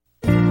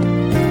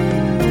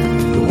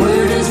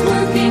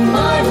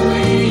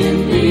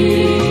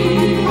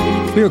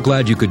We are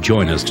glad you could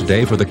join us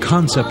today for the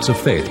Concepts of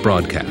Faith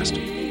broadcast.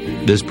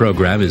 This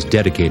program is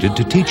dedicated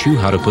to teach you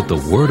how to put the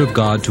Word of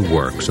God to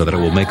work so that it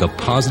will make a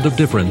positive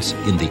difference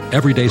in the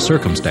everyday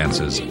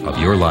circumstances of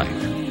your life.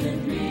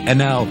 And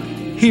now,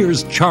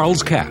 here's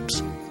Charles Capps.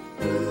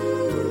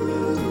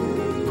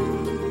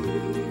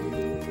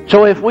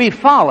 So if we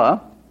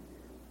follow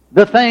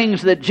the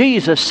things that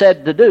Jesus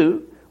said to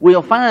do,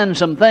 we'll find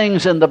some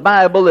things in the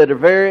Bible that are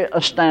very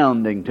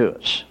astounding to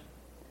us.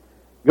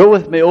 Go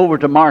with me over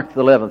to Mark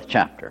the 11th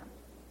chapter.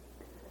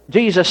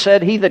 Jesus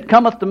said, "He that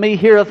cometh to me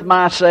heareth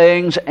my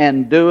sayings,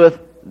 and doeth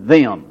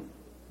them."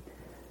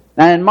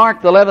 Now in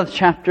Mark the 11th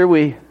chapter,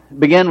 we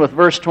begin with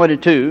verse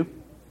 22.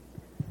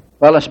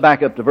 Well, let's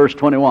back up to verse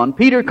 21.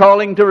 "Peter,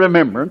 calling to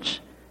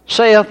remembrance,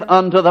 saith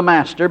unto the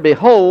master,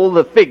 Behold,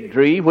 the fig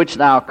tree which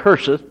thou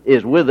cursest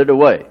is withered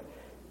away.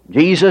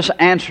 Jesus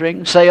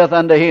answering saith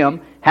unto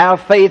him,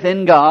 Have faith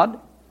in God,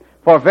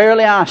 for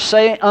verily I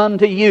say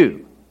unto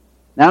you."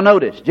 Now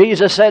notice,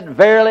 Jesus said,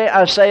 "Verily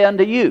I say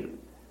unto you."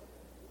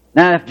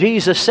 Now if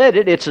Jesus said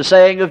it, it's a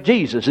saying of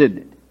Jesus, isn't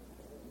it?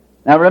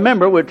 Now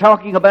remember, we're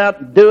talking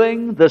about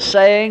doing the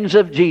sayings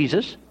of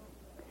Jesus.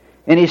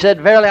 And he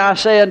said, "Verily I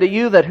say unto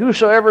you, that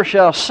whosoever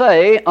shall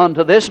say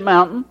unto this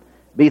mountain,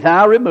 Be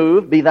thou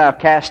removed, be thou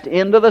cast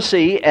into the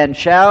sea, and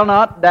shall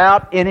not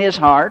doubt in his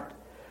heart,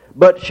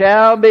 but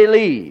shall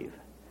believe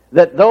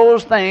that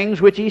those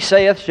things which he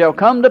saith shall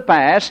come to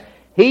pass,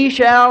 he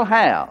shall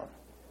have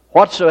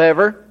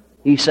whatsoever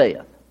he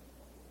saith."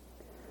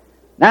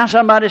 Now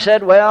somebody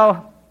said,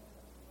 "Well,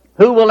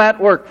 who will that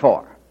work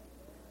for?"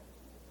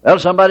 Well,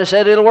 somebody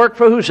said it'll work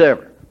for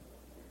whosoever.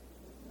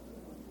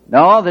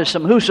 No, there's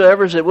some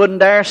whosoevers that wouldn't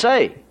dare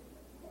say.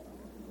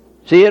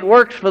 See, it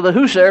works for the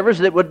whosoevers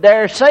that would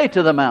dare say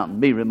to the mountain,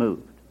 "Be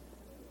removed."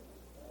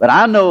 But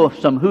I know of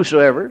some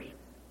whosoevers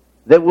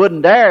that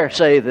wouldn't dare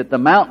say that the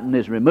mountain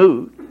is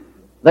removed.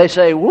 They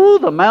say, "Woo,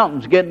 the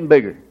mountain's getting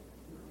bigger.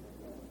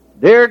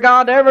 Dear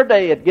God, every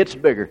day it gets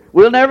bigger.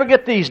 We'll never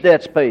get these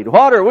debts paid.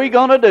 What are we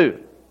going to do?"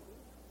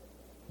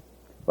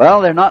 Well,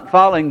 they're not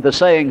following the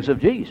sayings of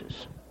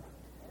Jesus.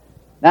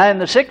 Now, in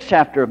the 6th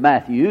chapter of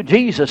Matthew,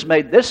 Jesus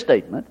made this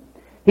statement.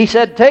 He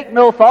said, "Take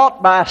no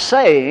thought by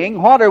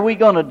saying, What are we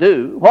going to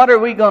do? What are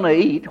we going to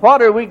eat?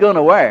 What are we going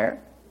to wear?"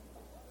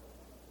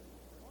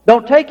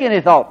 Don't take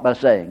any thought by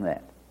saying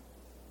that.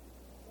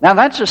 Now,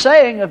 that's a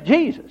saying of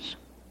Jesus.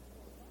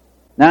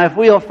 Now, if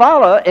we'll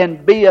follow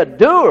and be a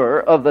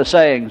doer of the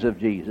sayings of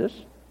Jesus,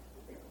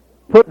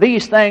 put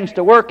these things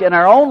to work in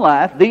our own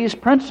life, these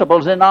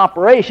principles in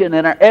operation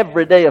in our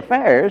everyday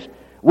affairs,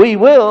 we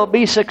will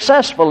be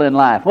successful in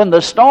life. When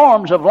the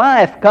storms of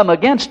life come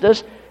against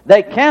us,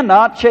 they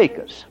cannot shake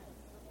us.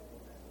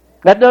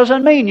 That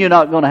doesn't mean you're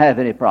not going to have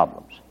any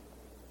problems.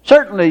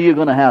 Certainly you're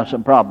going to have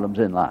some problems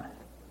in life.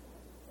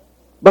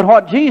 But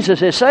what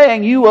Jesus is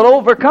saying, you will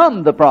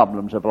overcome the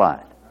problems of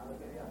life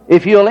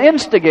if you'll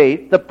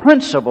instigate the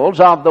principles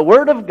of the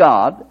Word of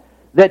God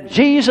that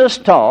Jesus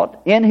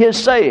taught in His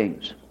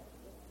sayings.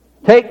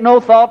 Take no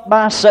thought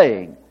by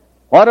saying,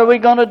 What are we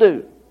going to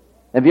do?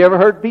 Have you ever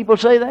heard people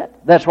say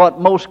that? That's what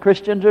most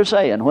Christians are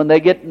saying. When they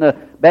get in a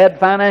bad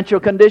financial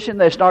condition,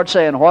 they start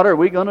saying, What are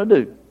we going to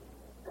do?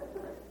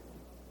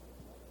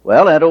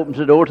 Well, that opens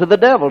the door to the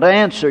devil to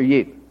answer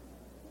you.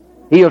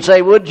 He'll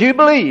say, Would you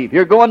believe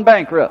you're going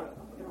bankrupt?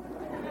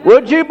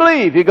 Would you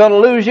believe you're going to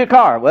lose your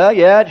car? Well,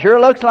 yeah, it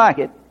sure looks like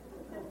it.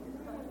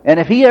 And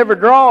if he ever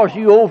draws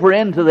you over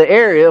into the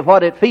area of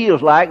what it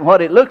feels like and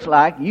what it looks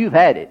like, you've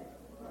had it.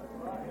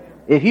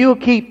 If you'll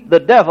keep the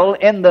devil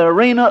in the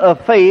arena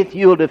of faith,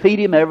 you'll defeat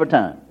him every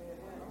time.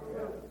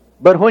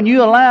 But when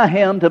you allow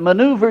him to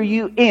maneuver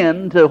you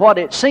into what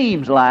it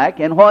seems like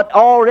and what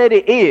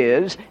already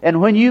is,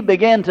 and when you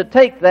begin to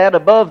take that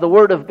above the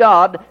Word of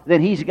God,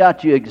 then he's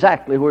got you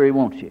exactly where he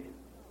wants you.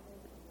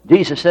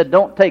 Jesus said,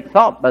 don't take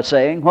thought by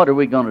saying, What are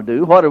we going to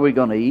do? What are we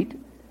going to eat?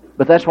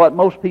 But that's what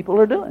most people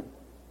are doing.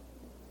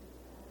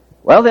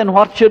 Well, then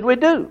what should we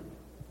do?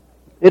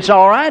 It's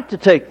all right to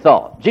take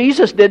thought.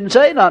 Jesus didn't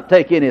say not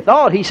take any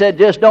thought. He said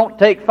just don't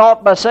take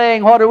thought by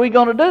saying, What are we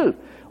going to do?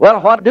 Well,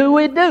 what do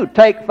we do?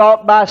 Take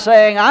thought by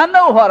saying, I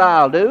know what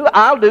I'll do.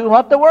 I'll do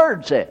what the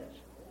Word says.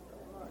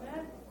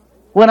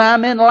 When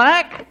I'm in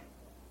lack,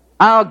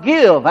 I'll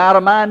give out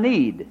of my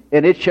need,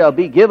 and it shall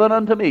be given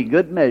unto me,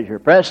 good measure,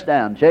 pressed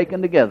down,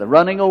 shaken together,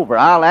 running over.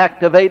 I'll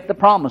activate the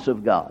promise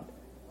of God.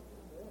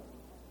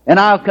 And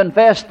I'll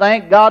confess,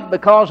 thank God,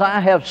 because I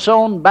have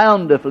sown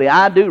bountifully,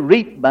 I do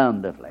reap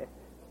bountifully.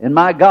 And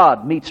my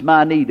God meets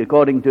my need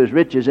according to His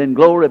riches in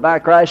glory by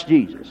Christ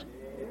Jesus.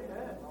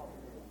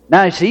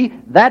 Now you see,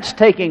 that's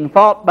taking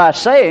thought by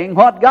saying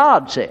what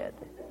God said.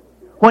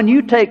 When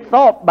you take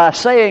thought by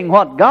saying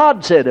what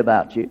God said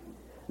about you,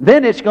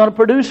 then it's going to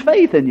produce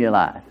faith in your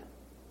life.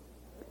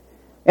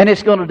 And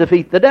it's going to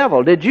defeat the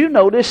devil. Did you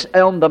notice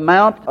on the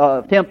Mount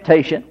of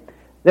Temptation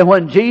that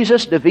when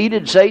Jesus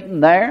defeated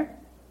Satan there,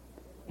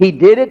 He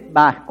did it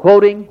by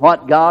quoting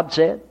what God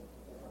said?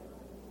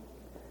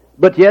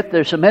 But yet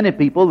there's so many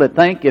people that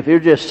think if you're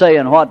just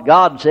saying what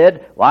God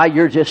said, why,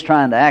 you're just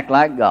trying to act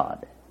like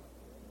God.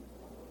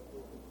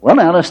 Well,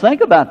 now let's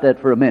think about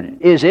that for a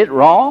minute. Is it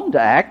wrong to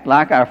act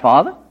like our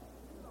Father?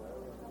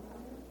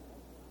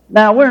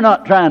 Now, we're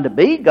not trying to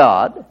be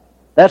God.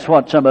 That's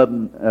what some of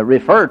them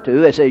refer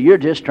to. They say, you're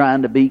just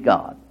trying to be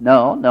God.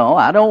 No,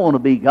 I don't want to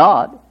be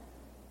God.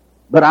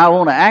 But I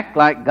want to act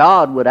like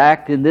God would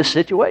act in this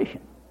situation.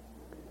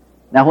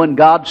 Now, when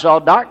God saw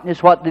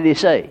darkness, what did He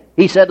say?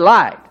 He said,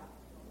 light.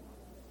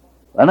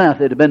 Well, now, if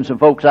there'd have been some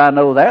folks I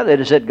know there, they'd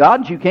have said,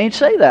 God, you can't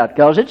say that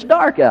because it's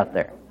dark out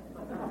there.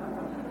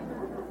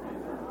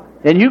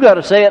 And you got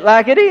to say it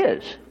like it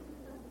is.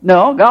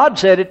 No, God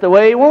said it the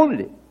way He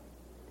wanted it.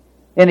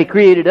 And He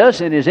created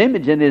us in His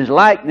image and His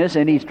likeness,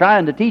 and He's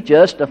trying to teach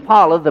us to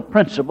follow the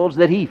principles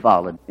that He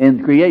followed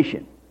in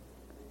creation.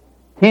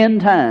 10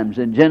 times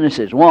in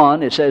Genesis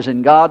 1, it says,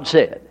 and God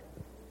said.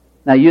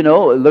 Now, you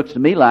know, it looks to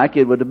me like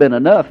it would have been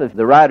enough if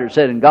the writer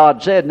said, and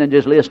God said, and then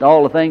just list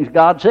all the things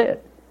God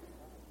said.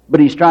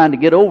 But He's trying to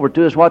get over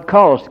to us what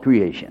caused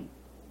creation.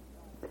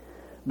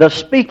 The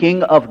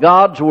speaking of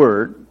God's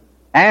Word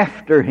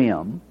after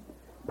Him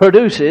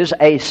produces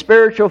a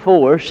spiritual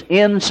force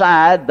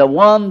inside the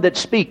one that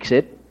speaks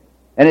it,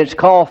 and it's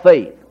called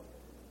faith.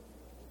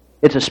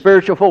 It's a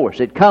spiritual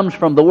force. It comes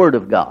from the Word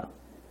of God.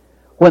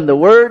 When the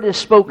Word is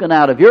spoken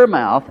out of your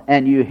mouth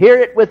and you hear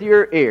it with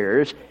your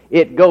ears,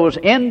 it goes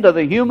into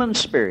the human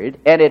spirit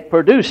and it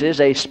produces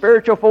a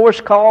spiritual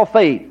force called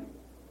faith.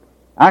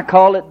 I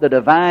call it the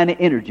divine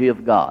energy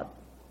of God.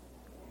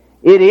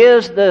 It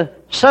is the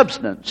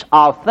substance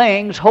of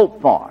things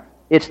hoped for.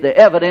 It's the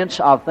evidence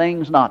of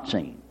things not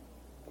seen.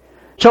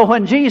 So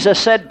when Jesus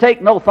said,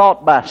 take no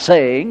thought by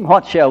saying,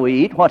 what shall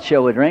we eat, what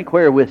shall we drink,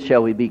 wherewith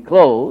shall we be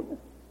clothed?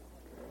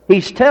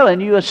 He's telling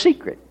you a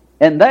secret.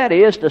 And that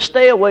is to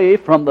stay away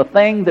from the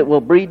thing that will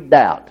breed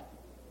doubt.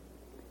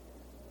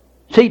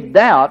 See,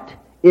 doubt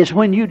is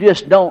when you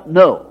just don't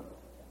know.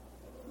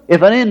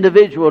 If an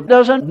individual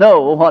doesn't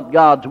know what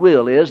God's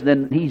will is,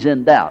 then he's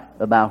in doubt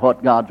about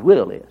what God's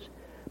will is.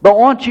 But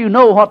once you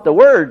know what the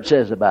Word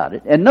says about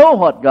it, and know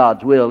what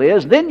God's will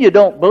is, then you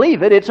don't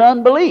believe it, it's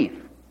unbelief.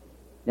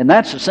 And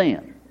that's a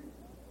sin.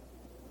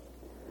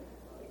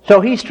 So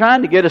He's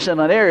trying to get us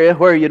in an area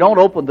where you don't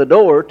open the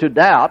door to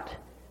doubt.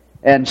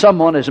 And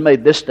someone has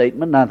made this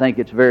statement, and I think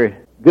it's very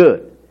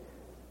good.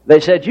 They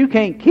said, you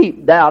can't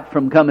keep doubt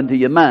from coming to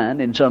your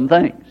mind in some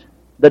things.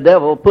 The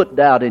devil put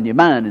doubt in your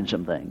mind in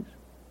some things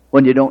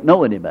when you don't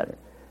know any better.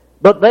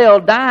 But they'll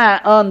die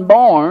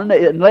unborn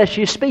unless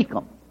you speak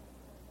them.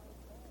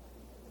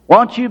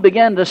 Once you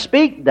begin to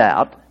speak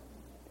doubt,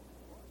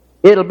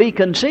 it'll be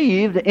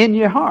conceived in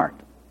your heart.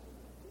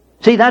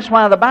 See, that's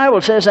why the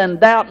Bible says, and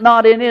doubt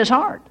not in his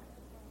heart.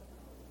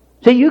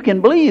 See, you can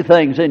believe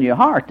things in your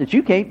heart that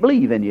you can't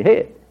believe in your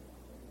head.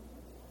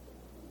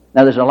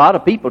 Now, there's a lot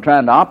of people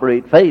trying to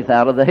operate faith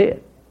out of the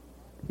head.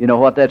 You know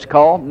what that's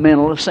called?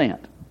 Mental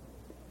assent.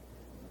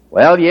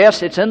 Well,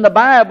 yes, it's in the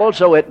Bible,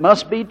 so it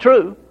must be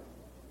true.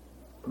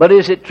 But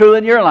is it true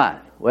in your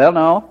life? Well,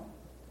 no.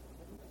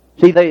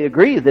 See, they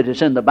agree that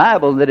it's in the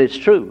Bible, that it's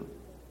true.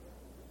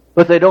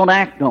 But they don't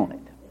act on it.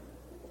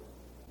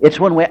 It's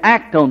when we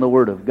act on the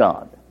Word of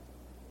God.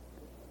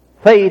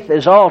 Faith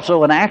is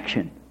also an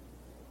action.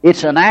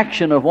 It's an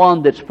action of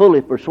one that's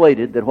fully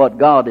persuaded that what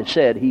God has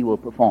said He will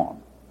perform.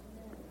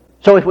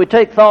 So if we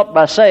take thought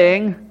by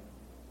saying,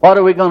 what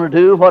are we going to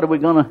do? What are we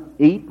going to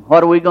eat?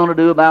 What are we going to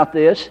do about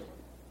this?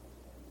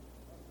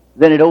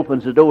 Then it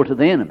opens the door to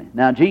the enemy.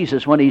 Now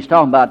Jesus, when He's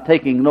talking about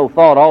taking no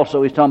thought,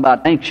 also He's talking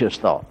about anxious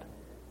thought.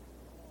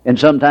 And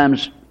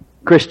sometimes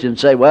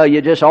Christians say, well,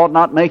 you just ought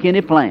not make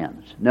any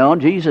plans. No,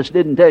 Jesus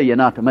didn't tell you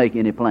not to make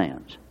any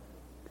plans.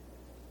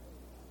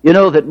 You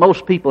know that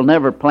most people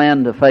never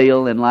plan to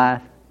fail in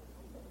life.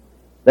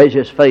 They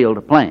just fail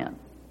to plan.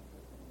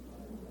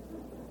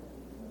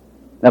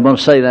 I'm going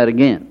to say that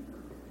again.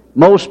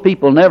 Most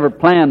people never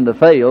plan to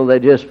fail, they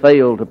just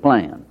fail to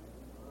plan.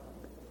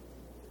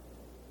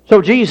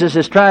 So Jesus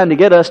is trying to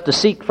get us to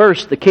seek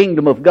first the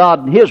kingdom of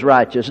God and His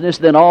righteousness,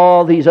 then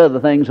all these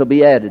other things will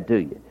be added to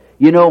you.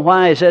 You know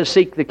why He says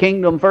seek the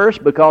kingdom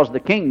first? Because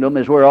the kingdom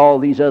is where all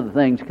these other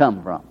things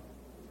come from.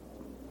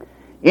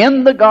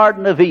 In the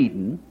Garden of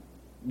Eden,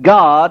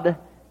 God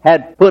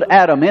had put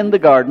Adam in the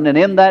garden, and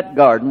in that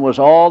garden was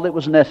all that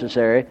was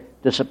necessary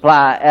to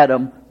supply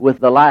Adam with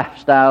the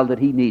lifestyle that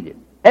he needed.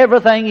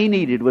 Everything he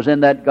needed was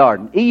in that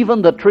garden.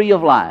 Even the tree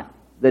of life,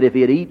 that if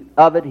he'd eat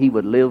of it, he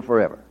would live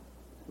forever,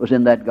 was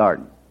in that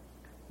garden.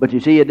 But you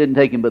see, it didn't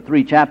take him but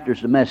 3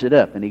 chapters to mess it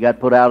up, and he got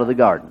put out of the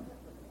garden.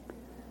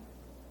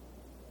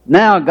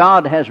 Now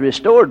God has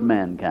restored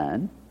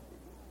mankind,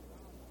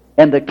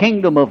 and the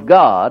kingdom of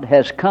God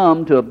has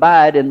come to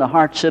abide in the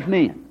hearts of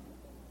men.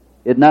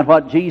 Isn't that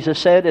what Jesus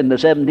said in the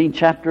 17th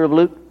chapter of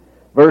Luke?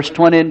 Verse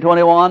 20 and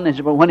 21,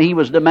 when He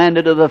was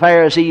demanded of the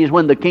Pharisees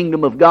when the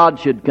kingdom of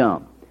God should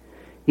come.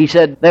 He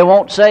said, they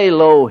won't say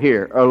lo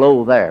here or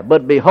lo there.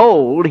 But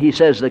behold, He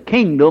says, the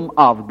kingdom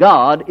of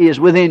God is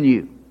within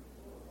you.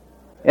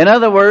 In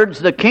other words,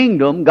 the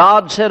kingdom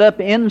God set up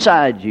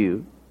inside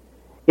you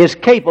is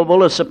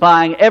capable of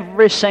supplying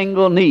every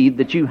single need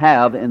that you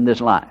have in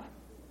this life.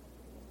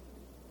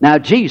 Now,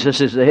 Jesus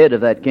is the head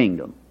of that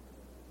kingdom.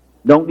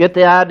 Don't get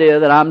the idea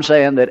that I'm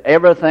saying that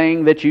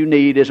everything that you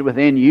need is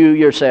within you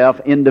yourself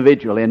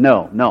individually.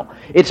 No.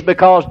 It's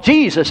because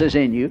Jesus is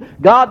in you,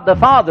 God the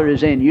Father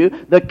is in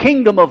you, the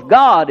kingdom of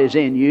God is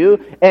in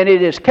you, and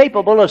it is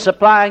capable of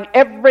supplying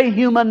every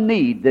human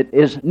need that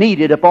is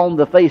needed upon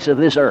the face of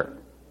this earth.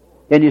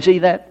 Can you see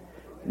that?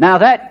 Now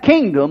that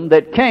kingdom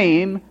that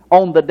came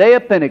on the day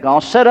of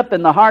Pentecost, set up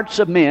in the hearts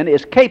of men,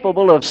 is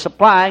capable of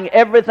supplying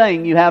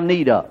everything you have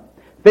need of.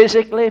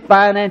 Physically,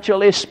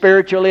 financially,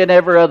 spiritually, and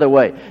every other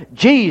way.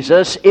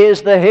 Jesus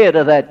is the head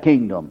of that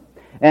kingdom.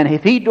 And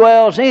if He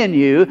dwells in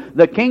you,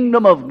 the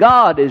kingdom of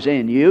God is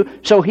in you.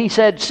 So He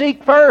said,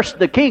 seek first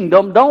the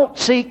kingdom. Don't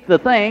seek the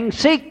thing.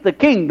 Seek the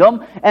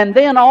kingdom. And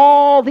then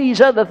all these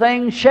other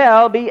things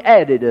shall be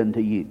added unto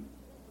you.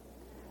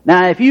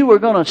 Now, if you were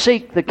going to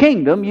seek the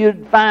kingdom,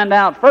 you'd find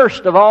out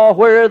first of all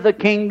where the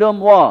kingdom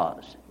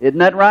was. Isn't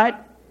that right?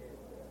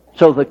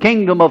 So the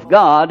kingdom of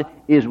God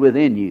is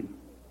within you.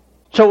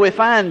 So we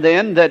find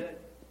then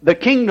that the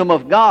kingdom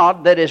of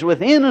God that is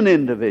within an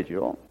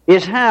individual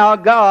is how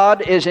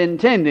God is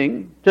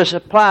intending to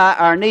supply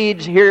our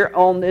needs here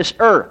on this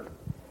earth.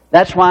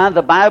 That's why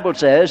the Bible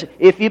says,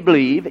 if you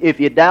believe, if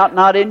you doubt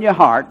not in your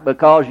heart,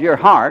 because your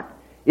heart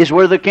is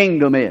where the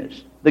kingdom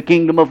is, the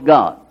kingdom of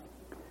God.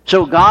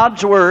 So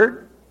God's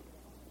Word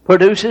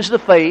produces the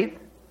faith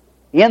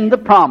in the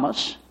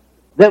promise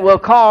that will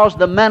cause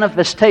the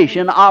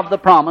manifestation of the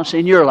promise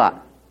in your life.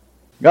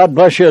 God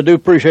bless you. I do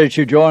appreciate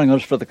you joining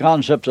us for the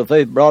Concepts of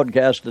Faith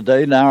broadcast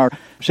today. Now, our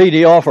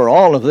CD offer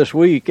all of this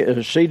week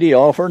is CD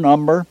offer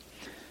number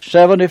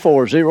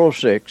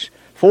 7406.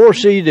 4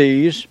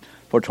 CDs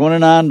for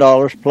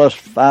 $29 plus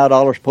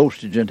 $5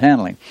 postage and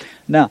handling.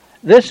 Now,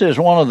 this is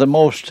one of the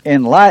most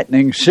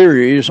enlightening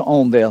series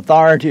on the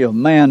authority of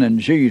man and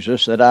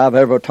Jesus that I've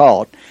ever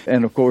taught.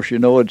 And, of course, you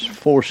know it's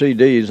 4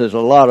 CDs. There's a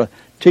lot of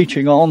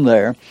teaching on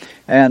there.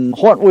 And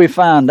what we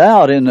find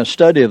out in the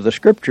study of the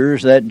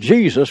Scriptures that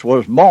Jesus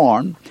was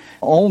born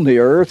on the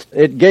earth,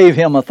 it gave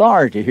Him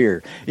authority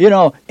here. You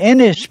know,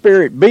 any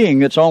spirit being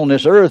that's on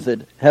this earth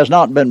that has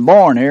not been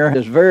born here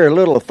has very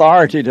little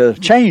authority to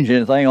change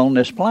anything on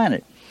this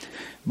planet.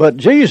 But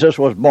Jesus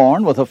was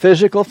born with a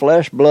physical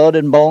flesh, blood,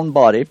 and bone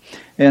body.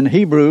 In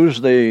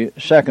Hebrews, the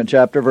 2nd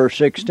chapter, verse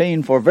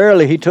 16, for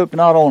verily He took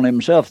not on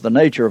Himself the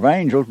nature of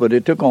angels, but He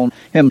took on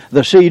Him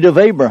the seed of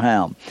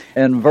Abraham.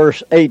 And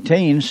verse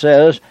 18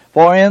 says,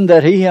 for in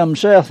that He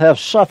Himself hath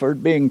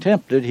suffered, being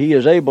tempted, He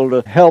is able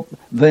to help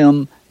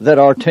them that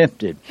are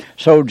tempted.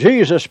 So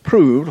Jesus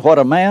proved what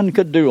a man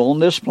could do on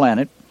this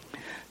planet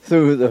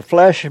through the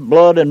flesh,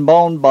 blood, and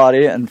bone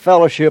body and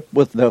fellowship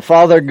with the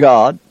Father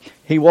God.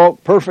 He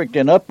walked perfect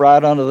and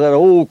upright under that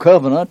old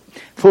covenant,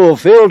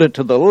 fulfilled it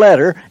to the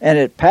letter, and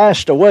it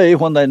passed away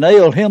when they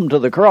nailed Him to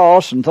the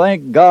cross. And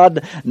thank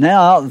God,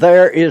 now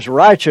there is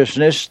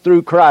righteousness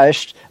through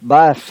Christ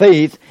by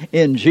faith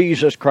in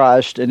Jesus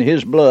Christ and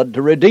His blood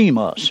to redeem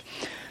us.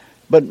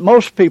 But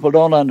most people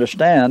don't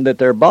understand that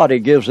their body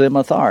gives them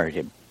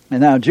authority.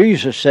 And now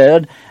Jesus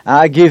said,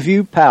 I give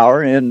you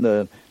power in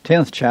the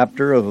 10th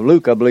chapter of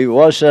Luke, I believe it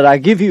was, said, I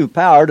give you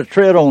power to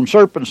tread on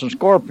serpents and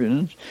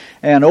scorpions,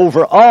 and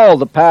over all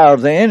the power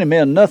of the enemy,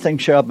 and nothing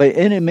shall by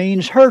any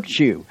means hurt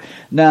you.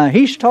 Now,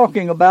 He's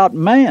talking about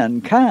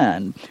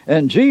mankind,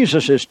 and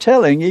Jesus is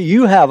telling you,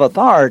 you have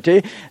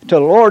authority to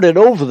lord it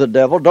over the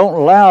devil. Don't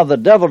allow the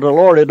devil to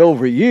lord it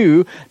over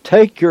you.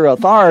 Take your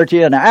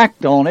authority and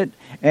act on it,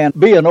 and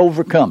be an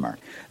overcomer.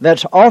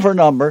 That's offer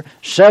number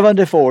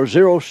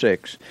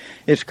 7406.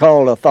 It's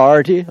called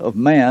Authority of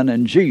Man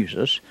and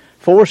Jesus.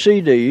 4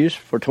 CDs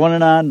for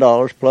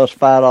 $29 plus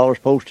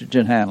 $5 postage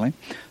and handling,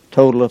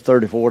 total of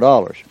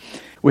 $34.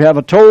 We have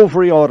a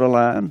toll-free order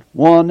line,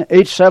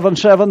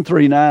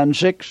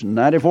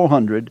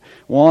 1-877-396-9400,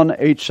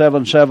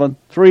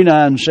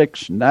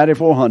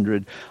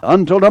 1-877-396-9400.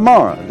 Until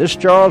tomorrow, this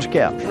Charles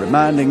Capps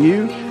reminding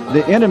you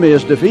the enemy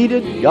is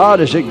defeated, God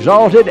is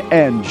exalted,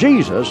 and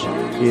Jesus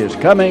is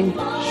coming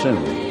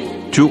soon.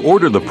 To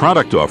order the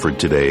product offered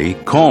today,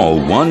 call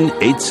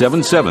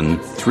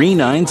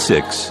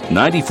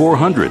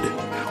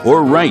 1-877-396-9400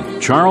 or write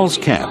Charles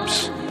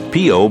Capps,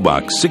 P.O.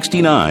 Box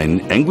 69,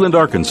 England,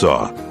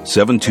 Arkansas,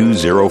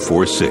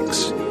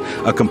 72046.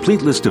 A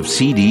complete list of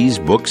CDs,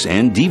 books,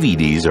 and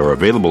DVDs are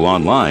available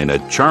online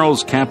at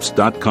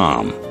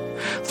charlescapps.com.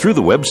 Through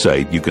the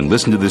website, you can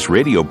listen to this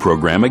radio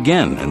program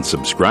again and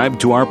subscribe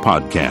to our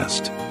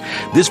podcast.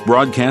 This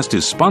broadcast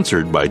is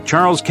sponsored by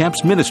Charles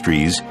Capps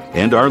Ministries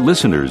and our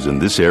listeners in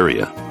this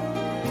area.